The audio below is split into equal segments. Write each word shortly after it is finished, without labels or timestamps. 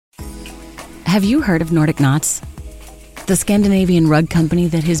Have you heard of Nordic Knots? The Scandinavian rug company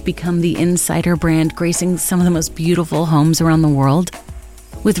that has become the insider brand gracing some of the most beautiful homes around the world.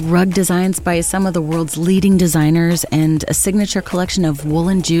 With rug designs by some of the world's leading designers and a signature collection of wool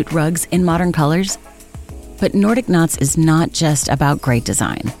and jute rugs in modern colors. But Nordic Knots is not just about great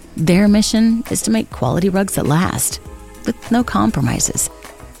design. Their mission is to make quality rugs that last, with no compromises.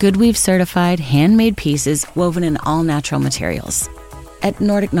 Good Weave certified, handmade pieces woven in all natural materials. At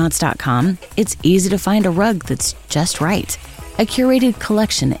NordicKnots.com, it's easy to find a rug that's just right. A curated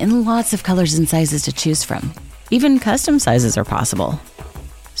collection in lots of colors and sizes to choose from. Even custom sizes are possible.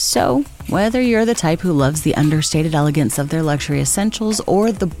 So, whether you're the type who loves the understated elegance of their luxury essentials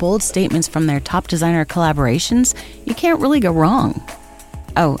or the bold statements from their top designer collaborations, you can't really go wrong.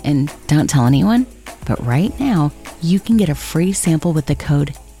 Oh, and don't tell anyone, but right now, you can get a free sample with the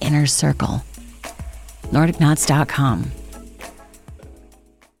code INNERCIRCLE. NordicKnots.com.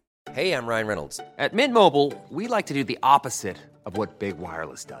 Hey, I'm Ryan Reynolds. At Mint Mobile, we like to do the opposite of what Big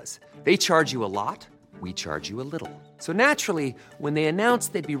Wireless does. They charge you a lot, we charge you a little. So naturally, when they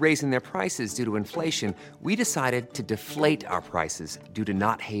announced they'd be raising their prices due to inflation, we decided to deflate our prices due to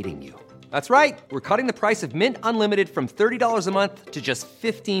not hating you. That's right. We're cutting the price of Mint Unlimited from $30 a month to just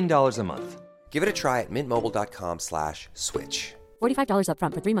 $15 a month. Give it a try at mintmobile.com/switch. $45 up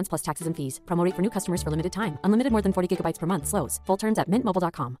front for 3 months plus taxes and fees. Promo rate for new customers for limited time. Unlimited more than 40 gigabytes per month. Slows full terms at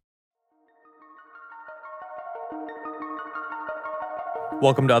mintmobile.com.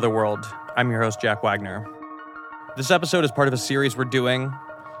 Welcome to Otherworld. I'm your host, Jack Wagner. This episode is part of a series we're doing.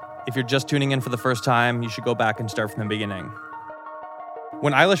 If you're just tuning in for the first time, you should go back and start from the beginning.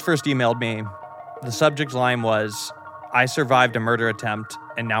 When Eilish first emailed me, the subject line was, "I survived a murder attempt,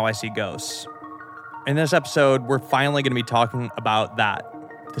 and now I see ghosts." In this episode, we're finally going to be talking about that,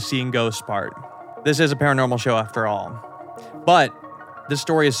 the seeing ghosts part. This is a paranormal show after all. But this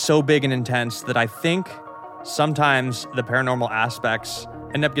story is so big and intense that I think sometimes the paranormal aspects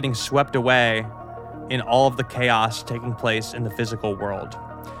end up getting swept away in all of the chaos taking place in the physical world.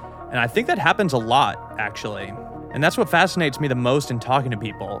 And I think that happens a lot, actually. And that's what fascinates me the most in talking to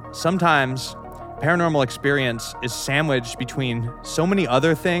people. Sometimes paranormal experience is sandwiched between so many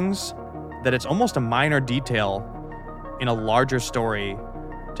other things that it's almost a minor detail in a larger story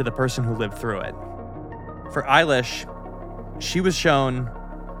to the person who lived through it. For Eilish, she was shown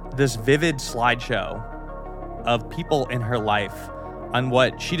this vivid slideshow of people in her life on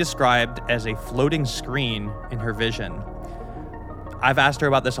what she described as a floating screen in her vision. I've asked her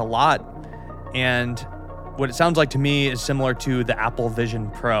about this a lot, and what it sounds like to me is similar to the Apple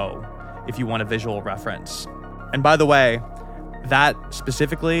Vision Pro, if you want a visual reference. And by the way, that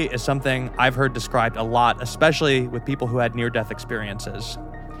specifically is something I've heard described a lot, especially with people who had near-death experiences.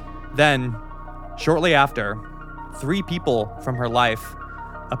 Then, shortly after, 3 people from her life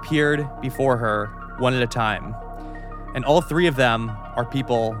appeared before her one at a time. And all 3 of them are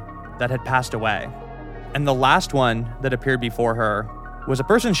people that had passed away. And the last one that appeared before her was a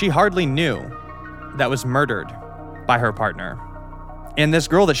person she hardly knew that was murdered by her partner. And this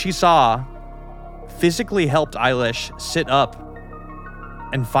girl that she saw physically helped Eilish sit up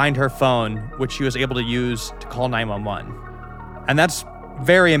and find her phone, which she was able to use to call 911. And that's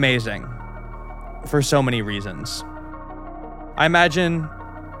very amazing for so many reasons. I imagine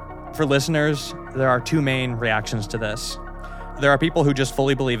for listeners, there are 2 main reactions to this. There are people who just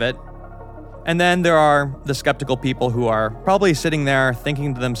fully believe it, and then there are the skeptical people who are probably sitting there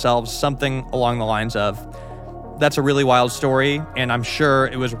thinking to themselves something along the lines of, that's a really wild story, and I'm sure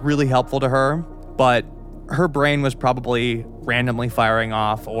it was really helpful to her, but her brain was probably randomly firing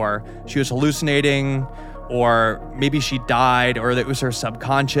off, or she was hallucinating, or maybe she died, or it was her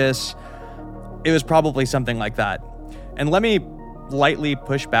subconscious. It was probably something like that. And let me lightly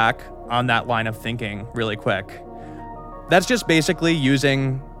push back on that line of thinking really quick. That's just basically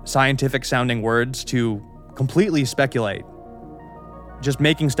using scientific sounding words to completely speculate. Just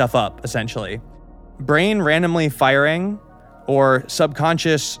making stuff up, essentially. Brain randomly firing or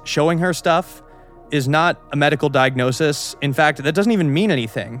subconscious showing her stuff is not a medical diagnosis. In fact, that doesn't even mean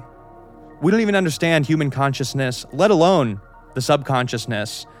anything. We don't even understand human consciousness, let alone the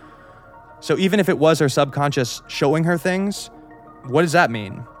subconsciousness. So even if it was her subconscious showing her things, what does that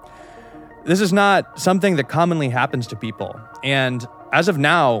mean? This is not something that commonly happens to people, and as of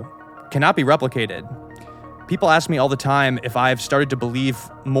now, cannot be replicated. People ask me all the time if I've started to believe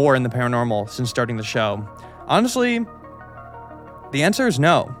more in the paranormal since starting the show. Honestly, the answer is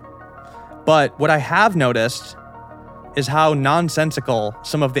no. But what I have noticed is how nonsensical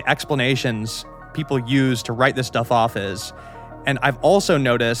some of the explanations people use to write this stuff off is. And I've also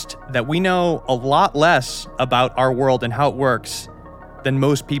noticed that we know a lot less about our world and how it works than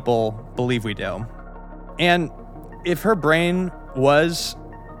most people believe we do. And if her brain was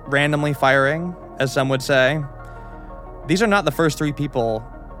randomly firing, as some would say, these are not the first 3 people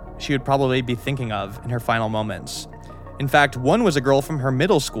she would probably be thinking of in her final moments. In fact, one was a girl from her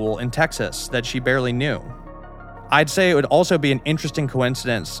middle school in Texas that she barely knew. I'd say it would also be an interesting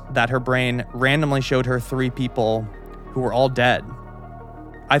coincidence that her brain randomly showed her 3 people who were all dead.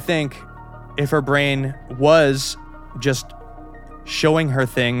 I think if her brain was just showing her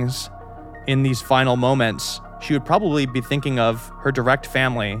things in these final moments, she would probably be thinking of her direct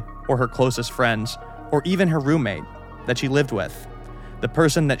family or her closest friends, or even her roommate that she lived with, the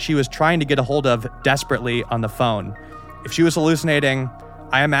person that she was trying to get a hold of desperately on the phone. If she was hallucinating,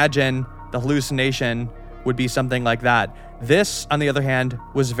 I imagine the hallucination would be something like that. This, on the other hand,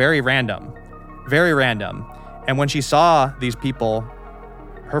 was very random. Very random. And when she saw these people,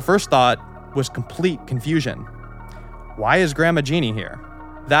 her first thought was complete confusion. Why is Grandma Jeannie here?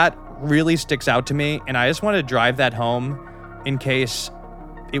 That really sticks out to me, and I just want to drive that home in case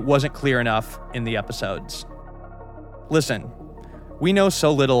it wasn't clear enough in the episodes. Listen, we know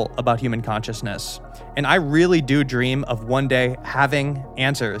so little about human consciousness, and I really do dream of one day having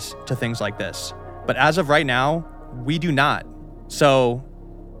answers to things like this. But as of right now, we do not. So,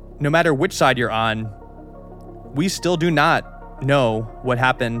 no matter which side you're on, we still do not know what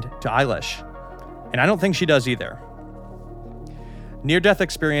happened to Eilish. And I don't think she does either. Near-death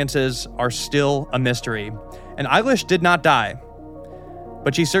experiences are still a mystery, and Eilish did not die,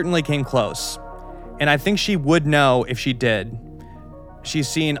 but she certainly came close. And I think she would know if she did. She's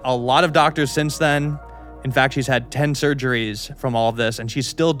seen a lot of doctors since then. In fact, she's had 10 surgeries from all of this, and she's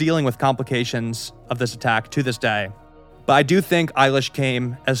still dealing with complications of this attack to this day. But I do think Eilish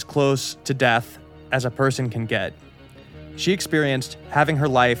came as close to death as a person can get. She experienced having her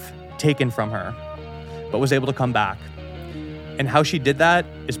life taken from her, but was able to come back. And how she did that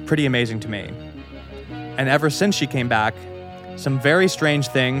is pretty amazing to me. And ever since she came back, some very strange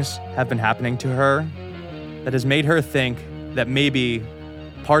things have been happening to her that has made her think that maybe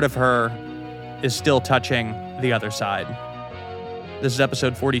part of her is still touching the other side. This is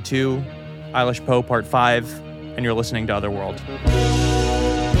episode 42, Eilish Poe Part 5, and you're listening to Otherworld.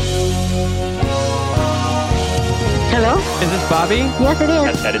 Hello? Is this Bobby? Yes, it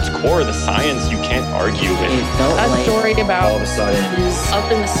is. At its core, the science you can't argue with. It felt A story about all of a sudden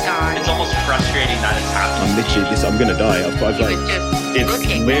up in the sky. It's almost frustrating that it's happening. I'm literally I'm gonna die. I've like Its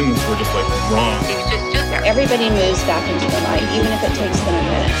limbs were just like wrong. He was just stood there. Everybody moves back into the light, even if it takes them a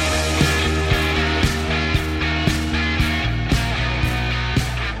minute.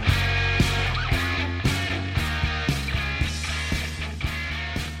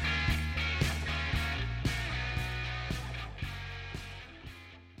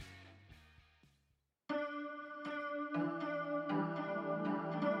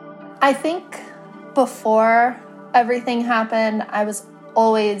 I think before everything happened, I was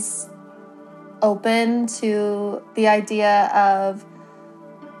always open to the idea of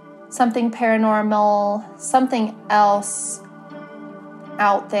something paranormal, something else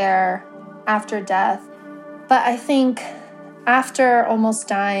out there after death. But I think after almost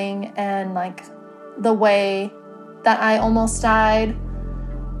dying and like the way that I almost died,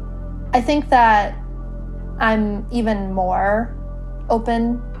 I think that I'm even more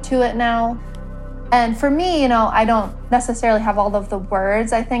open to it now. And for me, I don't necessarily have all of the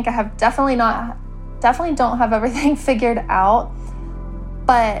words. I think I have definitely don't have everything figured out.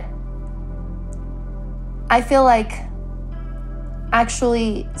 But I feel like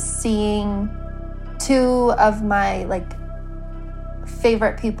actually seeing 2 of my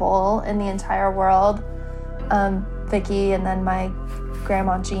favorite people in the entire world, Vicky and then my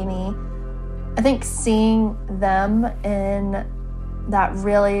grandma Jeannie, I think seeing them in that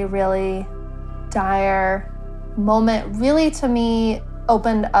really, really dire moment really, to me,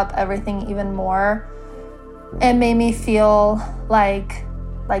 opened up everything even more and made me feel like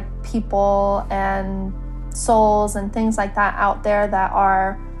people and souls and things like that out there that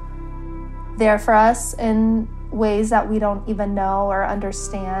are there for us in ways that we don't even know or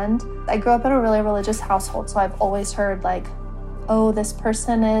understand. I grew up in a really religious household, so I've always heard oh, this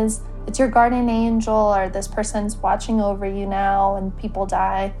person it's your guardian angel, or this person's watching over you now and people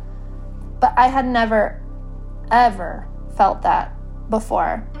die. But I had never, ever felt that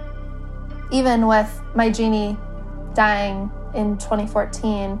before. Even with my Jeannie dying in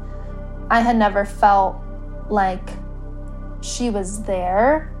 2014, I had never felt like she was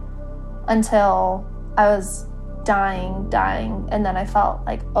there until I was dying, and then I felt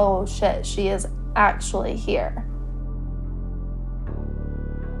like, oh shit, she is actually here.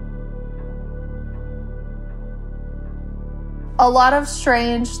 A lot of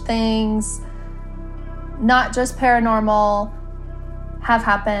strange things, not just paranormal, have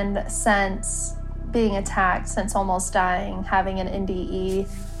happened since being attacked, since almost dying, having an NDE.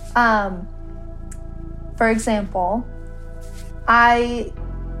 For example, I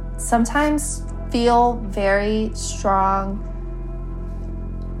sometimes feel very strong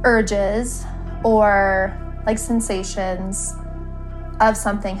urges or like sensations of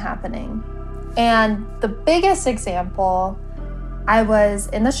something happening. And the biggest example, I was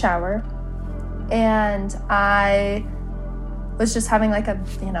in the shower and I was just having like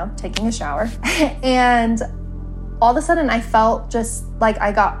taking a shower. And all of a sudden I felt just like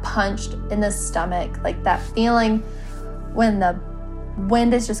I got punched in the stomach, like that feeling when the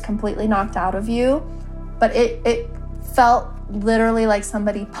wind is just completely knocked out of you. But it felt literally like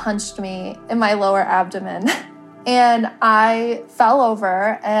somebody punched me in my lower abdomen. And I fell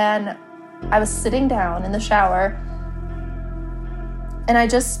over and I was sitting down in the shower and I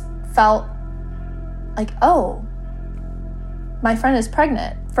just felt like, oh, my friend is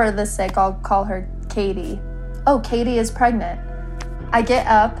pregnant. For this sake, I'll call her Katie. Oh, Katie is pregnant. I get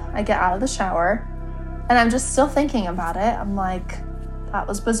up, I get out of the shower, and I'm just still thinking about it. I'm like, that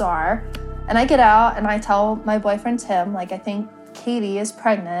was bizarre. And I get out and I tell my boyfriend Tim, like, I think Katie is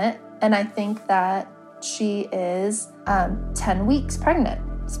pregnant and I think that she is 10 weeks pregnant,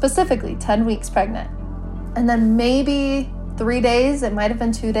 specifically 10 weeks pregnant. And then maybe 3 days, it might have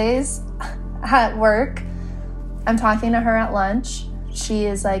been 2 days at work, I'm talking to her at lunch. She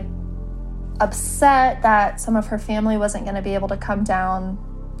is like upset that some of her family wasn't going to be able to come down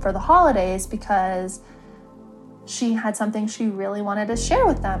for the holidays because she had something she really wanted to share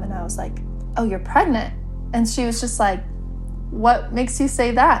with them. And I was like, oh, you're pregnant? And she was just like, what makes you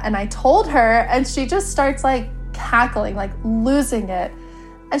say that? And I told her, and she just starts like cackling, like losing it.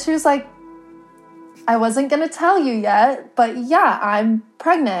 And she was like, I wasn't going to tell you yet, but yeah, I'm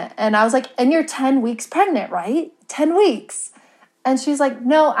pregnant. And I was like, and you're 10 weeks pregnant, right? 10 weeks. And she's like,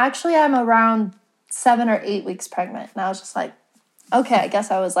 no, actually I'm around 7 or 8 weeks pregnant. And I was just like, okay, I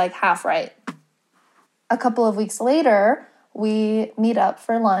guess I was like half right. A couple of weeks later, we meet up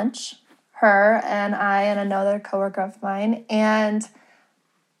for lunch, her and I and another coworker of mine. And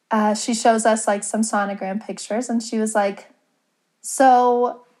she shows us like some sonogram pictures. And she was like,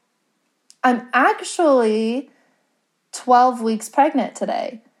 so I'm actually 12 weeks pregnant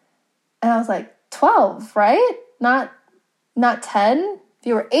today. And I was like, 12, right? Not 10. If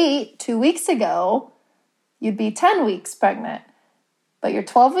you were 8 2 weeks ago, you'd be 10 weeks pregnant. But you're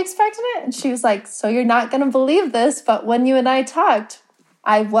 12 weeks pregnant? And she was like, so you're not going to believe this, but when you and I talked,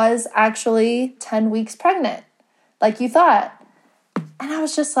 I was actually 10 weeks pregnant, like you thought. And I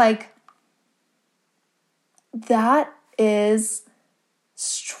was just like, that is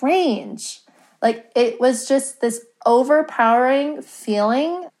strange. Like, it was just this overpowering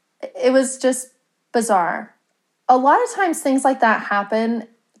feeling. It was just bizarre. A lot of times things like that happen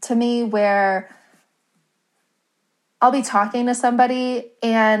to me where I'll be talking to somebody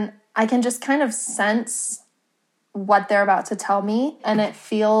and I can just kind of sense what they're about to tell me, and it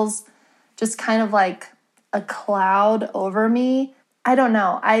feels just kind of like a cloud over me. I don't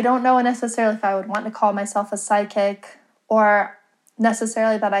know necessarily if I would want to call myself a psychic or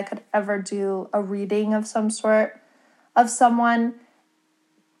necessarily that I could ever do a reading of some sort of someone,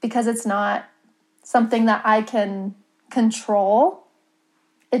 because it's not something that I can control.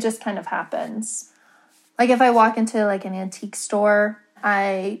 It just kind of happens. Like if I walk into like an antique store,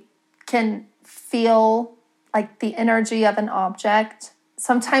 I can feel like the energy of an object.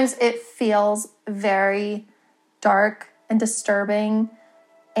 Sometimes it feels very dark and disturbing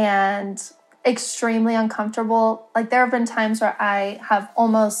and extremely uncomfortable. Like there have been times where I have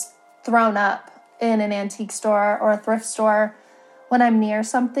almost thrown up in an antique store or a thrift store when I'm near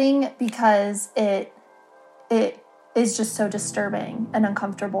something, because it is just so disturbing and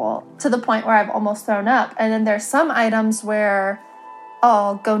uncomfortable to the point where I've almost thrown up. And then there's some items where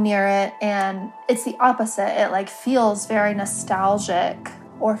I'll go near it and it's the opposite. It like feels very nostalgic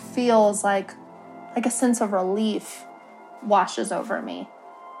or feels like a sense of relief washes over me.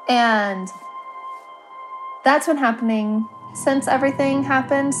 And that's been happening since everything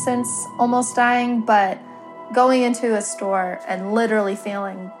happened, since almost dying. But going into a store and literally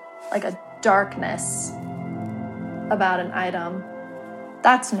feeling like a darkness about an item,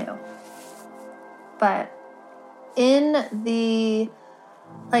 that's new. But in the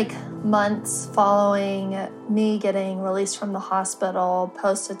months following me getting released from the hospital,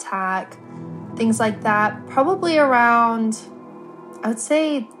 post-attack, things like that, probably around, I would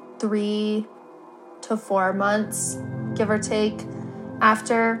say 3 to 4 months, give or take,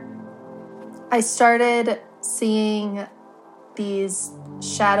 after, I started seeing these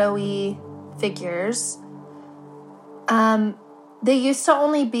shadowy figures. They used to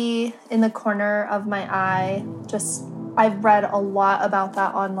only be in the corner of my eye. I've read a lot about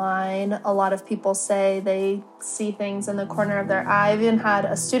that online. A lot of people say they see things in the corner of their eye. I've even had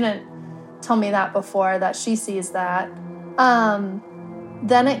a student tell me that before, that she sees that.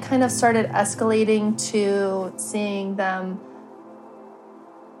 Then it kind of started escalating to seeing them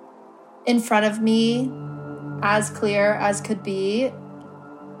in front of me, as clear as could be,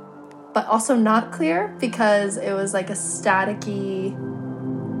 but also not clear because it was like a staticky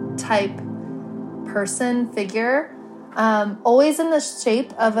type person figure, always in the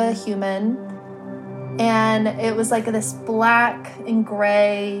shape of a human. And it was like this black and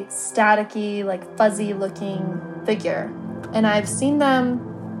gray, staticky, like fuzzy looking figure. And I've seen them,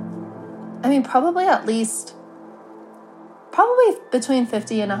 probably between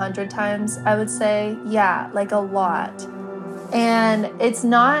 50 and 100 times, I would say. Yeah, like a lot. And it's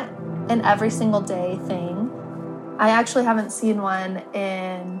not an every single day thing. I actually haven't seen one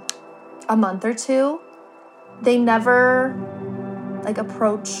in a month or two. They never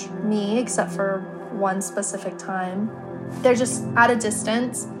approach me except for one specific time. They're just at a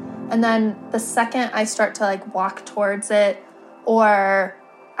distance. And then the second I start to walk towards it or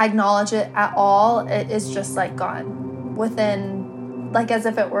acknowledge it at all, it is just gone within, as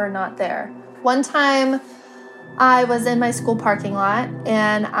if it were not there. One time I was in my school parking lot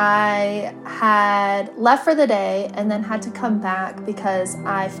and I had left for the day and then had to come back because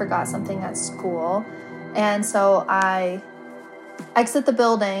I forgot something at school. And so I exit the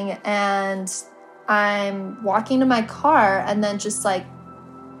building and I'm walking to my car, and then just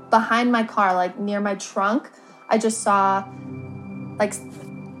behind my car, near my trunk, I just saw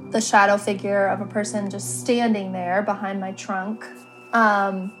the shadow figure of a person just standing there behind my trunk.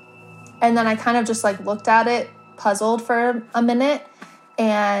 And then I kind of just looked at it, puzzled for a minute,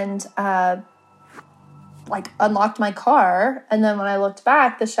 and unlocked my car. And then when I looked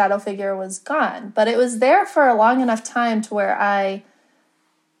back, the shadow figure was gone. But it was there for a long enough time to where I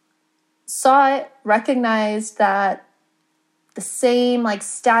saw it, recognized that the same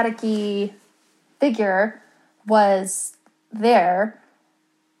staticky figure was there.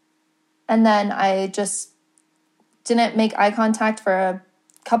 And then I just didn't make eye contact for a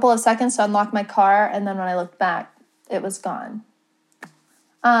couple of seconds to unlock my car. And then when I looked back, it was gone.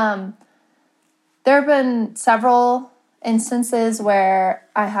 There have been several instances where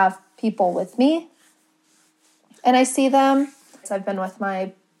I have people with me and I see them. I've been with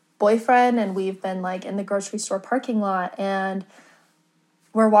my boyfriend and we've been in the grocery store parking lot and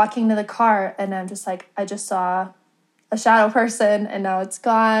we're walking to the car and I'm just I just saw a shadow person and now it's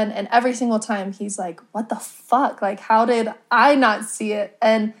gone. And every single time he's what the fuck? How did I not see it?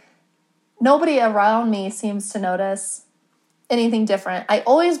 And nobody around me seems to notice anything different. I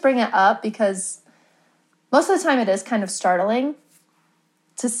always bring it up because most of the time it is kind of startling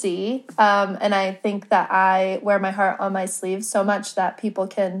to see. And I think that I wear my heart on my sleeve so much that people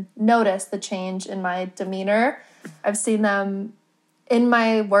can notice the change in my demeanor. I've seen them in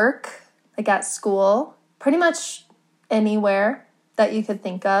my work, at school, pretty much anywhere that you could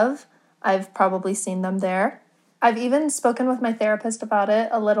think of. I've probably seen them there. I've even spoken with my therapist about it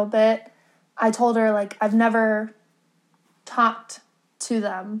a little bit. I told her, I've never talked to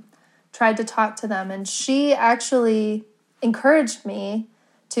them, tried to talk to them. And she actually encouraged me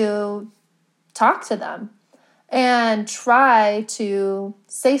to talk to them and try to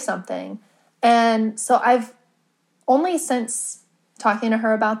say something. And so I've only since talking to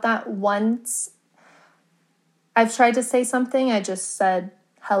her about that once, I've tried to say something. I just said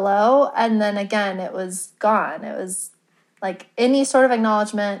hello. And then again, it was gone. It was any sort of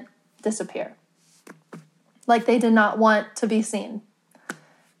acknowledgement disappear. They did not want to be seen.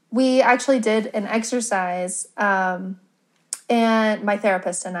 We actually did an exercise, and my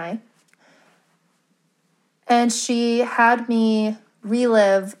therapist and I, and she had me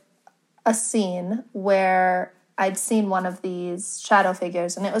relive a scene where I'd seen one of these shadow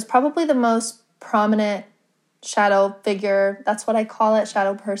figures, and it was probably the most prominent shadow figure, that's what I call it,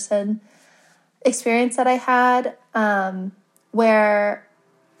 shadow person experience that I had, where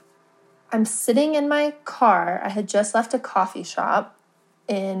I'm sitting in my car. I had just left a coffee shop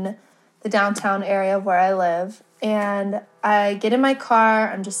in the downtown area where I live, and I get in my car,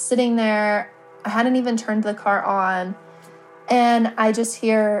 I'm just sitting there, I hadn't even turned the car on, and I just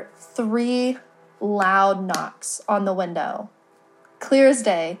hear 3 loud knocks on the window. Clear as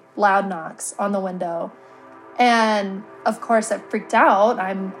day, loud knocks on the window. And of course, I freaked out.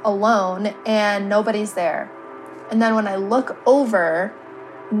 I'm alone and nobody's there. And then when I look over,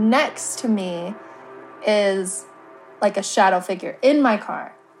 next to me is like a shadow figure in my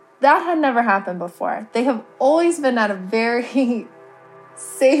car. That had never happened before. They have always been at a very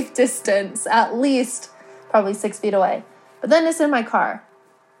safe distance, at least probably 6 feet away. But then it's in my car.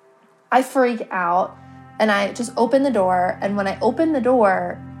 I freak out and I just open the door. And when I opened the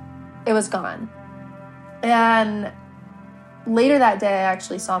door, it was gone. And later that day, I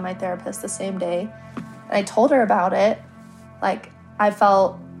actually saw my therapist the same day. And I told her about it. Like, I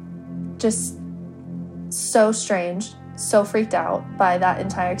felt just so strange, so freaked out by that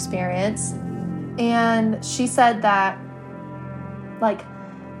entire experience. And she said that, like,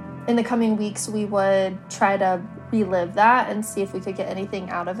 in the coming weeks, we would try to relive that and see if we could get anything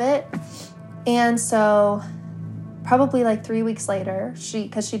out of it. And so probably like 3 weeks later,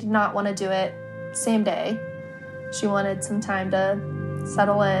 because she did not want to do it same day. She wanted some time to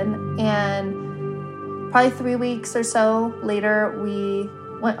settle in. And probably 3 weeks or so later, we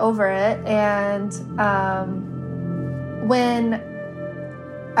went over it. And when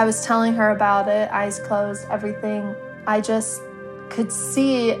I was telling her about it, eyes closed, everything, I just could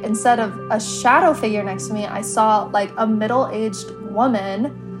see, instead of a shadow figure next to me, I saw like a middle-aged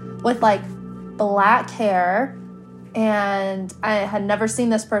woman with like black hair, and I had never seen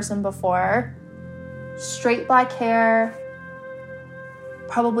this person before. Straight black hair,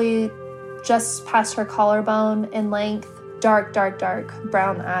 probably just past her collarbone in length, dark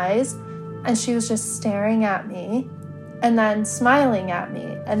brown eyes, and she was just staring at me and then smiling at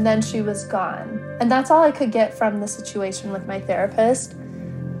me, and then she was gone. And that's all I could get from the situation with my therapist.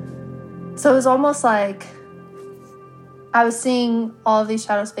 So it was almost like I was seeing all of these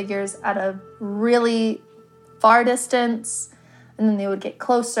shadow figures at a really far distance, and then they would get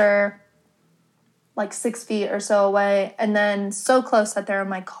closer, like 6 feet or so away, and then so close that they're in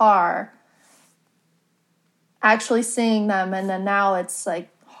my car, actually seeing them, and then now it's like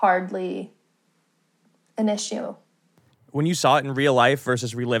hardly an issue. When you saw it in real life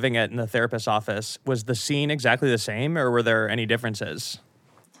versus reliving it in the therapist's office, was the scene exactly the same, or were there any differences?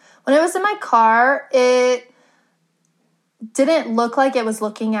 When it was in my car, it didn't look like it was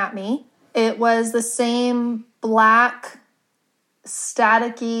looking at me. It was the same black,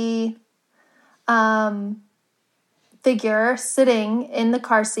 staticky figure sitting in the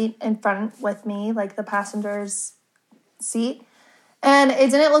car seat in front with me, like the passenger's seat. And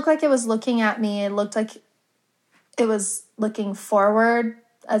it didn't look like it was looking at me. It looked like it was looking forward,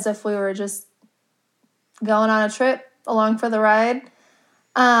 as if we were just going on a trip along for the ride.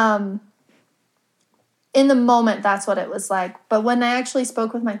 In the moment, that's what it was like. But when I actually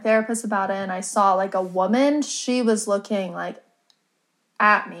spoke with my therapist about it and I saw like a woman, she was looking like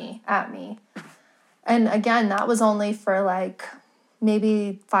at me. And again, that was only for like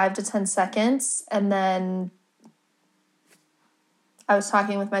maybe 5 to 10 seconds. And then I was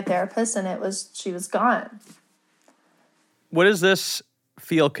talking with my therapist and she was gone. What does this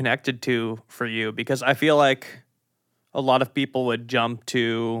feel connected to for you? Because I feel like a lot of people would jump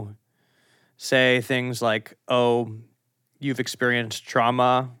to say things like, oh, you've experienced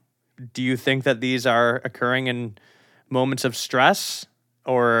trauma. Do you think that these are occurring in moments of stress?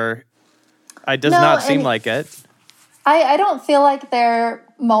 Or it does not seem like it. I don't feel like they're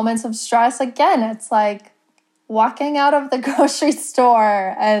moments of stress. Again, it's like walking out of the grocery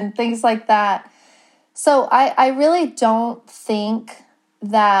store and things like that. So I really don't think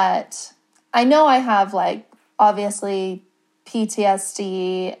that, I know I have like obviously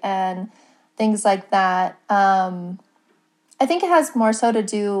PTSD and things like that. I think it has more so to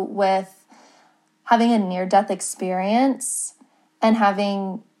do with having a near-death experience and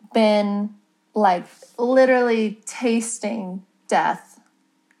having been like literally tasting death,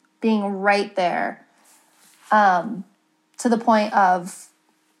 being right there, to the point of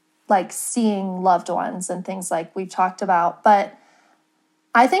like seeing loved ones and things like we've talked about. But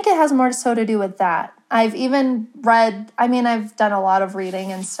I think it has more so to do with that. I've even read, I've done a lot of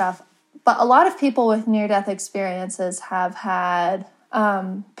reading and stuff, but a lot of people with near-death experiences have had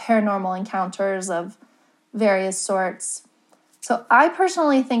paranormal encounters of various sorts. So I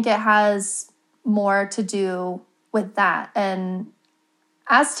personally think it has more to do with that. And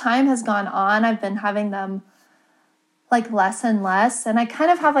as time has gone on, I've been having them like less and less. And I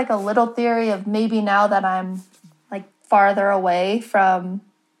kind of have like a little theory of maybe now that I'm like farther away from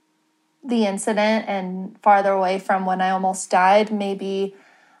the incident and farther away from when I almost died, maybe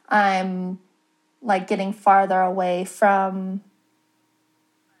I'm like getting farther away from.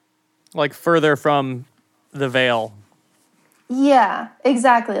 Like further from the veil. Yeah,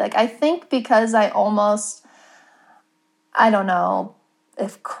 exactly. Like I think because I almost, I don't know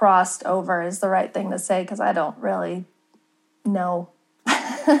if crossed over is the right thing to say because I don't really know.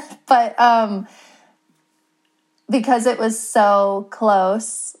 But because it was so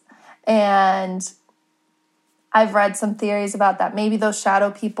close. And I've read some theories about that. Maybe those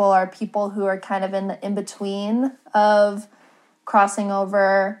shadow people are people who are kind of in the in-between of crossing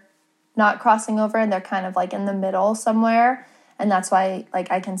over, not crossing over, and they're kind of like in the middle somewhere. And that's why like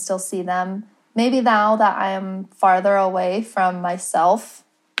I can still see them. Maybe now that I am farther away from myself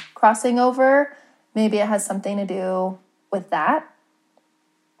crossing over, maybe it has something to do with that.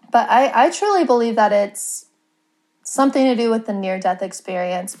 But I truly believe that it's something to do with the near-death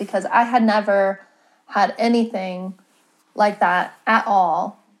experience, because I had never had anything like that at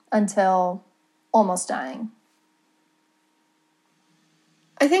all until almost dying.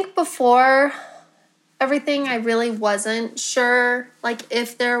 I think before everything, I really wasn't sure, like,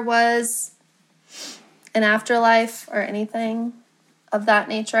 if there was an afterlife or anything of that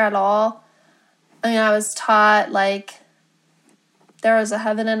nature at all. I mean, I was taught, like, there was a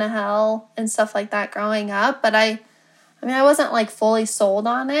heaven and a hell and stuff like that growing up, but I wasn't, like, fully sold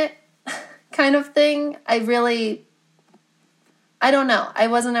on it kind of thing. I don't know. I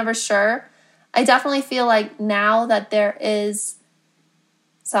wasn't ever sure. I definitely feel like now that there is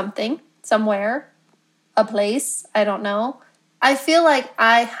something, somewhere, a place, I don't know. I feel like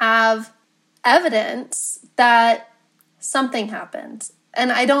I have evidence that something happened.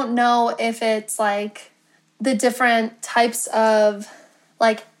 And I don't know if it's like the different types of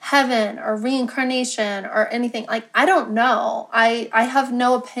like heaven or reincarnation or anything. Like, I don't know. I have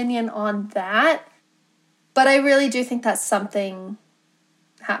no opinion on that. But I really do think that something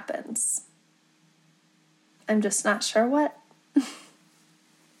happens. I'm just not sure what.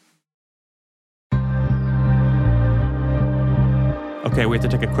 Okay, we have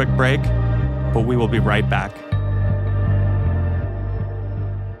to take a quick break, but we will be right back.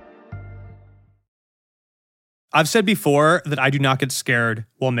 I've said before that I do not get scared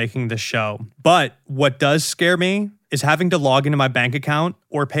while making this show, but what does scare me is having to log into my bank account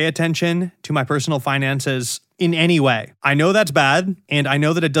or pay attention to my personal finances in any way. I know that's bad, and I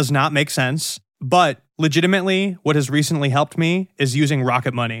know that it does not make sense, but legitimately, what has recently helped me is using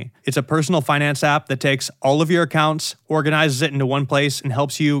Rocket Money. It's a personal finance app that takes all of your accounts, organizes it into one place, and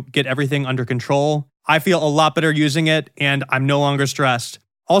helps you get everything under control. I feel a lot better using it, and I'm no longer stressed.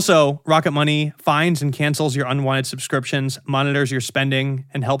 Also, Rocket Money finds and cancels your unwanted subscriptions, monitors your spending,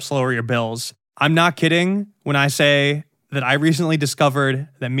 and helps lower your bills. I'm not kidding when I say that I recently discovered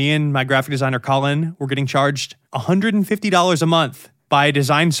that me and my graphic designer Colin were getting charged $150 a month by a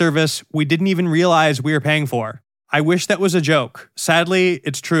design service we didn't even realize we were paying for. I wish that was a joke. Sadly,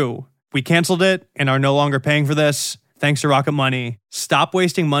 it's true. We canceled it and are no longer paying for this. Thanks to Rocket Money. Stop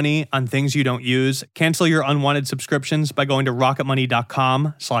wasting money on things you don't use. Cancel your unwanted subscriptions by going to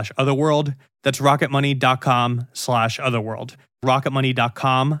rocketmoney.com/otherworld. That's rocketmoney.com/otherworld.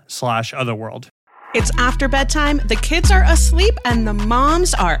 rocketmoney.com/otherworld. It's after bedtime, the kids are asleep, and the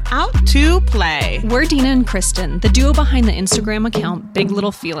moms are out to play. We're Dina and Kristen, the duo behind the Instagram account Big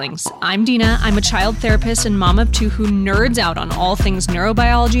Little Feelings. I'm Dina. I'm a child therapist and mom of two who nerds out on all things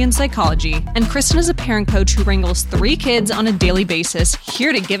neurobiology and psychology. And Kristen is a parent coach who wrangles 3 kids on a daily basis,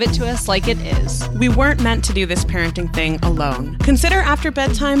 here to give it to us like it is. We weren't meant to do this parenting thing alone. Consider After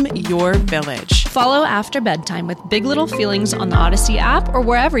Bedtime your village. Follow After Bedtime with Big Little Feelings on the Odyssey app or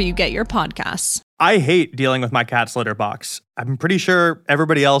wherever you get your podcasts. I hate dealing with my cat's litter box. I'm pretty sure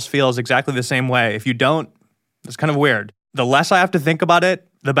everybody else feels exactly the same way. If you don't, it's kind of weird. The less I have to think about it,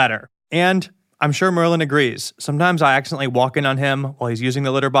 the better. And I'm sure Merlin agrees. Sometimes I accidentally walk in on him while he's using the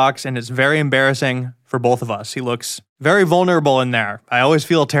litter box, and it's very embarrassing for both of us. He looks very vulnerable in there. I always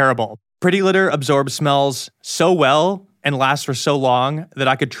feel terrible. Pretty Litter absorbs smells so well and lasts for so long that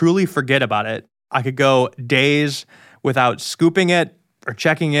I could truly forget about it. I could go days without scooping it or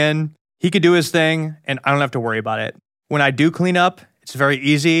checking in. He could do his thing, and I don't have to worry about it. When I do clean up, it's very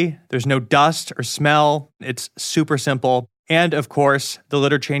easy. There's no dust or smell. It's super simple. And of course, the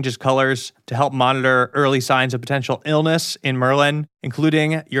litter changes colors to help monitor early signs of potential illness in Merlin,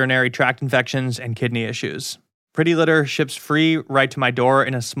 including urinary tract infections and kidney issues. Pretty Litter ships free right to my door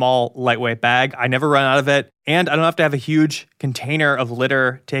in a small, lightweight bag. I never run out of it, and I don't have to have a huge container of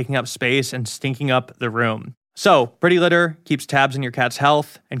litter taking up space and stinking up the room. So, Pretty Litter keeps tabs on your cat's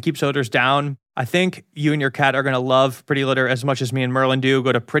health and keeps odors down. I think you and your cat are going to love Pretty Litter as much as me and Merlin do.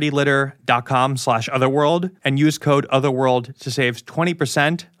 Go to prettylitter.com/otherworld and use code otherworld to save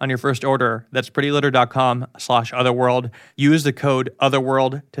 20% on your first order. That's prettylitter.com/otherworld. Use the code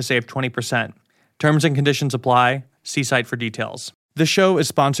otherworld to save 20%. Terms and conditions apply. See site for details. The show is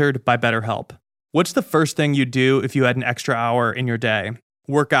sponsored by BetterHelp. What's the first thing you'd do if you had an extra hour in your day?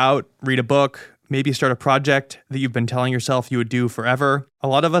 Work out, read a book, maybe start a project that you've been telling yourself you would do forever. A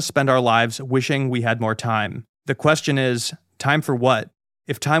lot of us spend our lives wishing we had more time. The question is, time for what?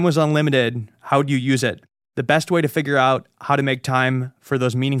 If time was unlimited, how would you use it? The best way to figure out how to make time for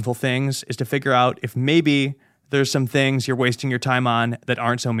those meaningful things is to figure out if maybe there's some things you're wasting your time on that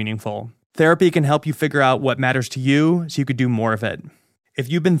aren't so meaningful. Therapy can help you figure out what matters to you so you could do more of it. If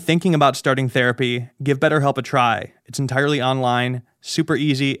you've been thinking about starting therapy, give BetterHelp a try. It's entirely online, super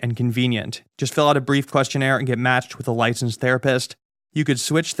easy, and convenient. Just fill out a brief questionnaire and get matched with a licensed therapist. You could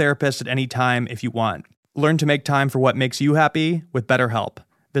switch therapists at any time if you want. Learn to make time for what makes you happy with BetterHelp.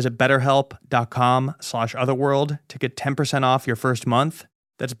 Visit betterhelp.com/otherworld to get 10% off your first month.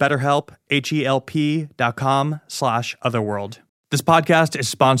 That's BetterHelp, HELP.com/otherworld. This podcast is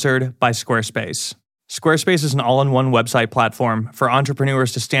sponsored by Squarespace. Squarespace is an all-in-one website platform for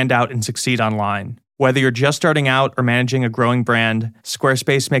entrepreneurs to stand out and succeed online. Whether you're just starting out or managing a growing brand,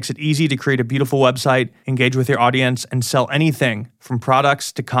 Squarespace makes it easy to create a beautiful website, engage with your audience, and sell anything from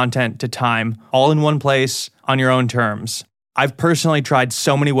products to content to time, all in one place on your own terms. I've personally tried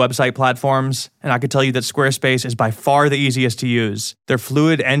so many website platforms, and I can tell you that Squarespace is by far the easiest to use. Their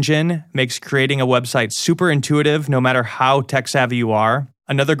fluid engine makes creating a website super intuitive no matter how tech-savvy you are.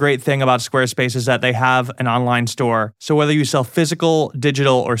 Another great thing about Squarespace is that they have an online store. So whether you sell physical,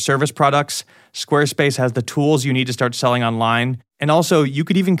 digital, or service products, Squarespace has the tools you need to start selling online. And also, you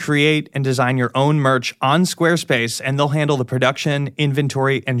could even create and design your own merch on Squarespace, and they'll handle the production,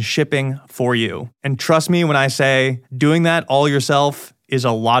 inventory, and shipping for you. And trust me when I say, doing that all yourself is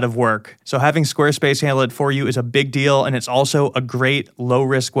a lot of work. So having Squarespace handle it for you is a big deal, and it's also a great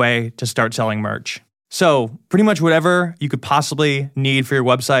low-risk way to start selling merch. So pretty much whatever you could possibly need for your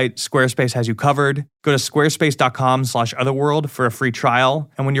website, Squarespace has you covered. Go to squarespace.com/otherworld for a free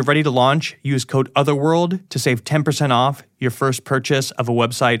trial. And when you're ready to launch, use code OTHERWORLD to save 10% off your first purchase of a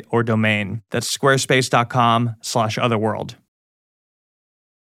website or domain. That's squarespace.com/otherworld.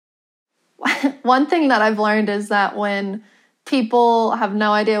 One thing that I've learned is that when people have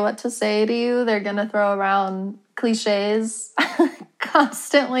no idea what to say to you, they're going to throw around cliches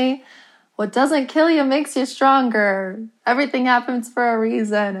constantly. What doesn't kill you makes you stronger. Everything happens for a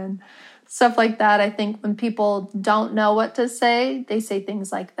reason and stuff like that. I think when people don't know what to say, they say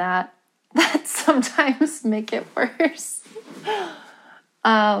things like that sometimes make it worse.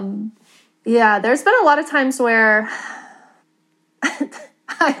 Yeah, there's been a lot of times where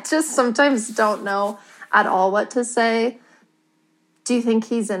I just sometimes don't know at all what to say. Do you think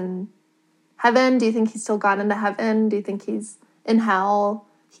he's in heaven? Do you think he's still gone into heaven? Do you think he's in hell?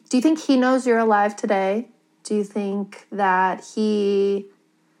 Do you think he knows you're alive today? Do you think that he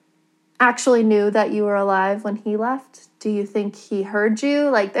actually knew that you were alive when he left? Do you think he heard you?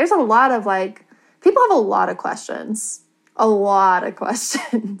 Like, there's a lot of, people have a lot of questions. A lot of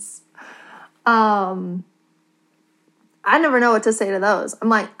questions. I never know what to say to those. I'm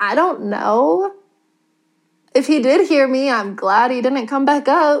like, I don't know. If he did hear me, I'm glad he didn't come back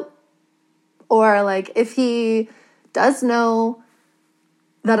up. Or, if he does know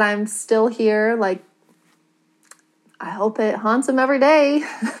that I'm still here, I hope it haunts him every day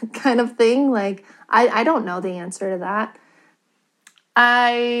kind of thing. I don't know the answer to that.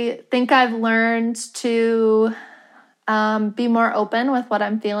 I think I've learned to be more open with what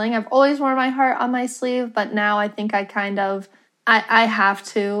I'm feeling. I've always worn my heart on my sleeve, but now I think I have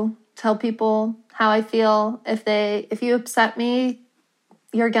to tell people how I feel. If you upset me,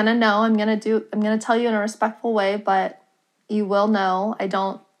 you're gonna know. I'm gonna tell you in a respectful way, but you will know. I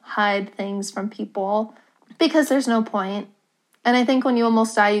don't hide things from people because there's no point. And I think when you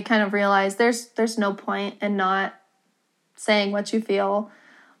almost die, you kind of realize there's no point in not saying what you feel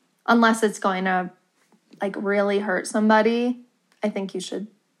unless it's going to really hurt somebody. I think you should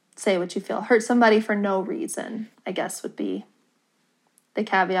say what you feel. Hurt somebody for no reason, I guess, would be the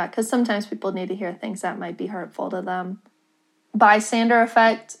caveat, because sometimes people need to hear things that might be hurtful to them. Bystander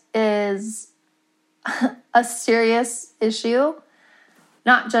effect is a serious issue,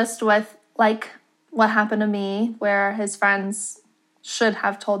 not just with what happened to me, where his friends should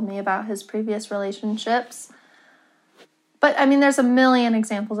have told me about his previous relationships. But there's a million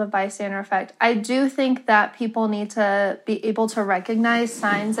examples of bystander effect. I do think that people need to be able to recognize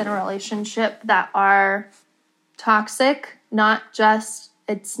signs in a relationship that are toxic,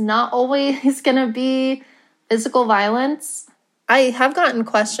 it's not always going to be physical violence. I have gotten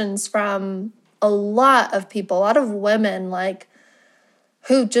questions from a lot of people, a lot of women,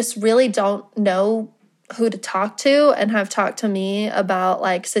 who just really don't know who to talk to and have talked to me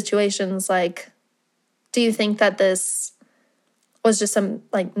about, situations do you think that this was just some,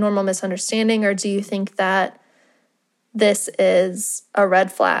 normal misunderstanding, or do you think that this is a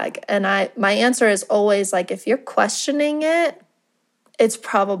red flag? And my answer is always, if you're questioning it, it's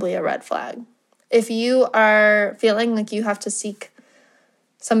probably a red flag. If you are feeling like you have to seek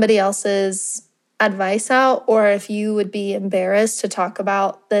somebody else's advice out, or if you would be embarrassed to talk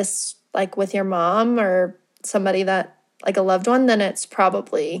about this like with your mom or somebody that like a loved one, then it's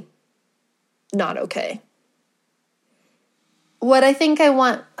probably not okay. What I think I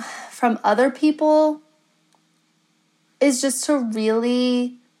want from other people is just to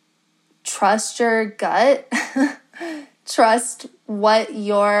really trust your gut, trust what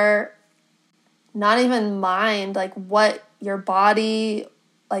your, not even mind, like what your body,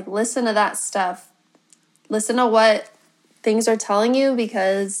 like listen to that stuff. Listen to what things are telling you,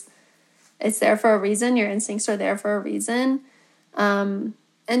 because it's there for a reason. Your instincts are there for a reason. And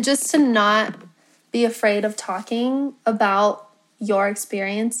just to not be afraid of talking about your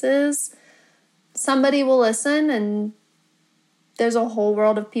experiences. Somebody will listen, and there's a whole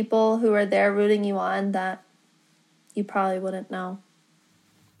world of people who are there rooting you on that you probably wouldn't know.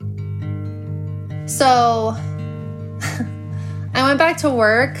 So I went back to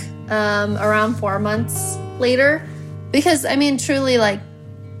work around 4 months later because, I mean, truly, like,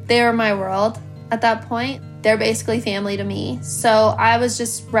 they were my world at that point. They're basically family to me. So I was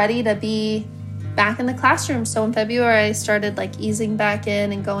just ready to be back in the classroom. So in February, I started like easing back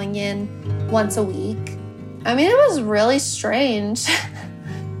in and going in once a week. I mean, it was really strange.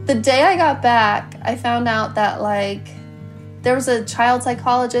 The day I got back, I found out that like there was a child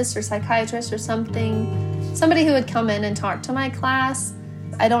psychologist or psychiatrist or something, somebody who would come in and talk to my class.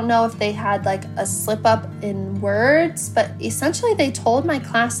 I don't know if they had like a slip up in words, but essentially they told my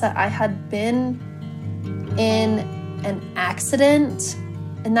class that I had been in an accident.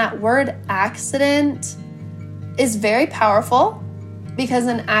 And that word accident is very powerful because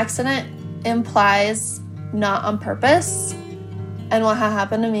an accident implies not on purpose. And what had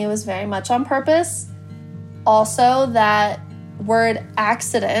happened to me was very much on purpose. Also, that word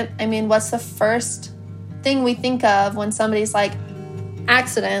accident, I mean, what's the first thing we think of when somebody's like,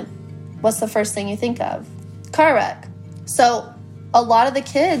 accident? What's the first thing you think of? Car wreck. So a lot of the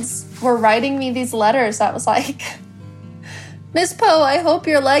kids were writing me these letters that was like, Miss Poe, I hope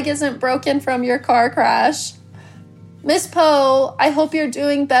your leg isn't broken from your car crash. Miss Poe, I hope you're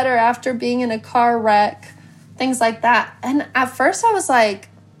doing better after being in a car wreck. Things like that. And at first I was like,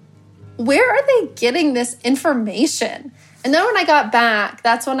 where are they getting this information? And then when I got back,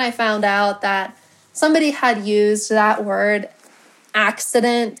 that's when I found out that somebody had used that word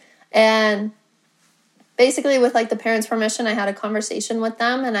accident. And basically with like the parents' permission, I had a conversation with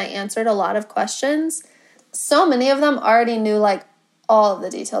them and I answered a lot of questions. So many of them already knew like all of the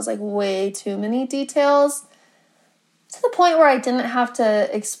details, like way too many details, to the point where I didn't have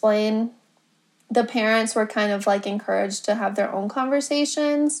to explain. The parents were kind of like encouraged to have their own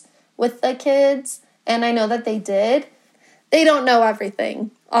conversations with the kids. And I know that they did. They don't know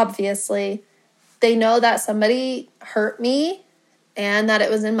everything, obviously. They know that somebody hurt me and that it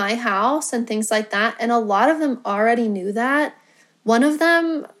was in my house and things like that. And a lot of them already knew that. One of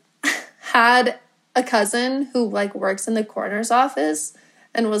them had a cousin who like works in the coroner's office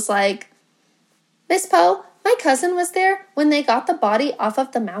and was like, Miss Poe, my cousin was there when they got the body off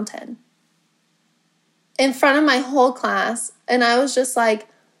of the mountain. In front of my whole class. And I was just like,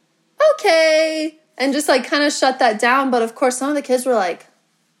 okay. And just like kind of shut that down. But of course, some of the kids were like,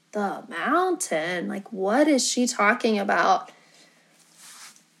 the mountain? Like, what is she talking about?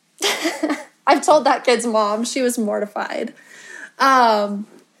 I've told that kid's mom. She was mortified. And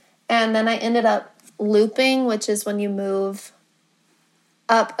then I ended up looping, which is when you move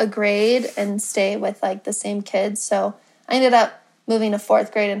up a grade and stay with like the same kids. So I ended up moving to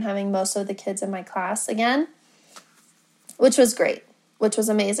 4th grade and having most of the kids in my class again, which was great, which was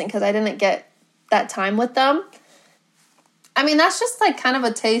amazing because I didn't get that time with them. I mean, that's just like kind of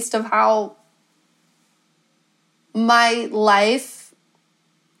a taste of how my life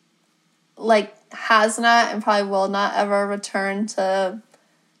like has not and probably will not ever return to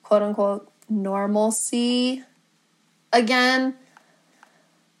quote unquote normalcy again.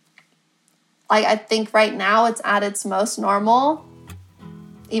 Like, I think right now it's at its most normal,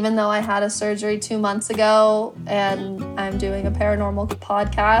 even though I had a surgery 2 months ago and I'm doing a paranormal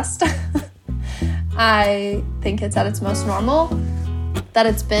podcast. I think it's at its most normal that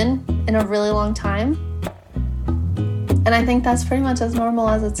it's been in a really long time. And I think that's pretty much as normal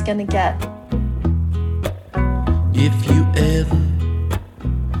as it's gonna get. If you ever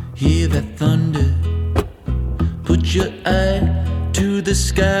hear that thunder, put your eye to the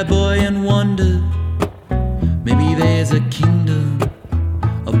sky, boy, and wonder. Maybe there's a kingdom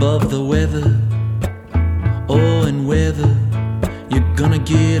above the weather. Oh, and whether you're gonna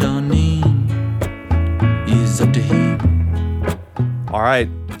get on in is up to him. All right.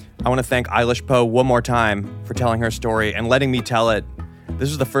 I want to thank Eilish Poe one more time for telling her story and letting me tell it. This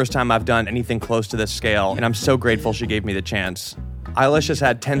is the first time I've done anything close to this scale, and I'm so grateful she gave me the chance. Eilish has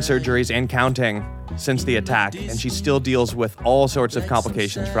had 10 surgeries and counting since the attack, and she still deals with all sorts of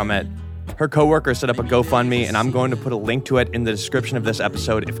complications from it. Her coworker set up a GoFundMe, and I'm going to put a link to it in the description of this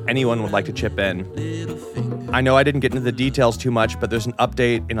episode if anyone would like to chip in. I know I didn't get into the details too much, but there's an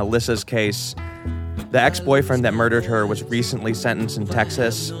update in Alyssa's case. The ex-boyfriend that murdered her was recently sentenced in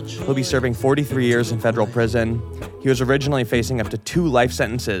Texas. He'll be serving 43 years in federal prison. He was originally facing up to 2 life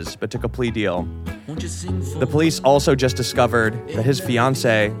sentences, but took a plea deal. The police also just discovered that his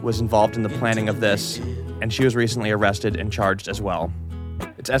fiancée was involved in the planning of this, and she was recently arrested and charged as well.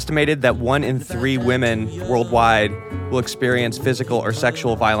 It's estimated that 1 in 3 women worldwide will experience physical or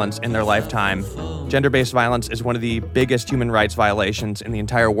sexual violence in their lifetime. Gender-based violence is one of the biggest human rights violations in the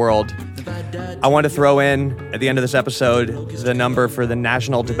entire world. I want to throw in, at the end of this episode, the number for the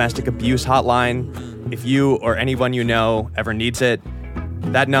National Domestic Abuse Hotline. If you or anyone you know ever needs it,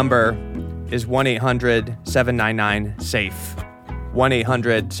 that number is 1-800-799-SAFE.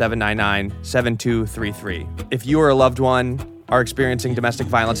 1-800-799-7233. If you or a loved one are experiencing domestic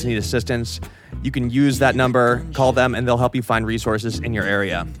violence and need assistance, you can use that number, call them, and they'll help you find resources in your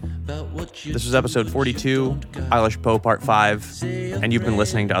area. This was episode 42, Eilish Poe Part 5, and you've been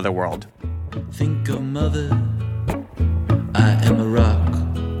listening to Otherworld. Think of mother, I am a rock.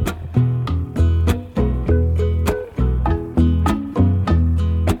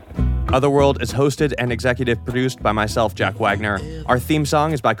 Otherworld is hosted and executive produced by myself, Jack Wagner. Our theme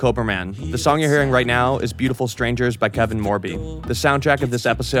song is by Cobraman. The song you're hearing right now is Beautiful Strangers by Kevin Morby. The soundtrack of this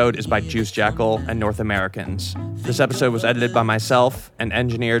episode is by Juice Jackal and North Americans. This episode was edited by myself and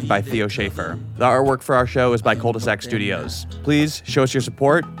engineered by Theo Schaefer. The artwork for our show is by Cul-de-sac Studios. Please show us your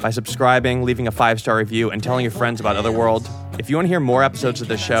support by subscribing, leaving a 5-star review, and telling your friends about Otherworld. If you want to hear more episodes of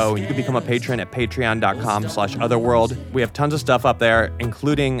the show, you can become a patron at patreon.com/otherworld. We have tons of stuff up there,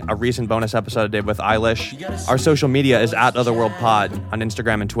 including a recent bonus episode I did with Eilish. Our social media is at OtherworldPod on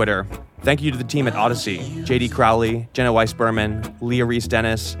Instagram and Twitter. Thank you to the team at Odyssey: JD Crowley, Jenna Weiss-Berman, Leah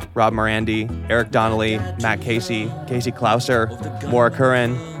Reese-Dennis, Rob Morandi, Eric Donnelly, Matt Casey, Casey Klauser, Maura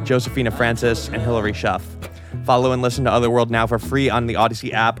Curran, Josephina Francis, and Hillary Schuff. Follow and listen to Otherworld now for free on the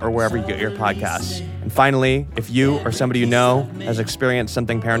Odyssey app or wherever you get your podcasts. And finally, if you or somebody you know has experienced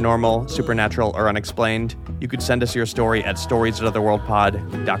something paranormal, supernatural, or unexplained, you could send us your story at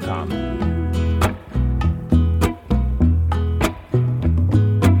stories@otherworldpod.com.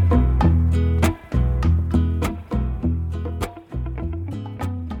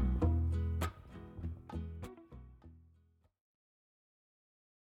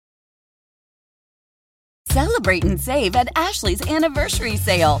 Celebrate and save at Ashley's Anniversary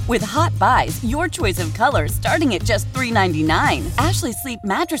Sale. With Hot Buys, your choice of colors starting at just $3.99. Ashley Sleep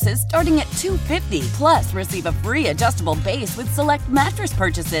mattresses starting at $2.50. Plus, receive a free adjustable base with select mattress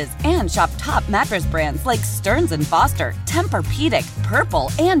purchases. And shop top mattress brands like Stearns & Foster, Tempur-Pedic,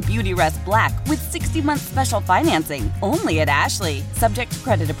 Purple, and Beautyrest Black with 60-month special financing. Only at Ashley. Subject to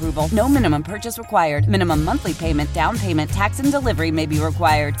credit approval. No minimum purchase required. Minimum monthly payment, down payment, tax, and delivery may be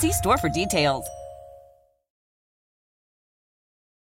required. See store for details.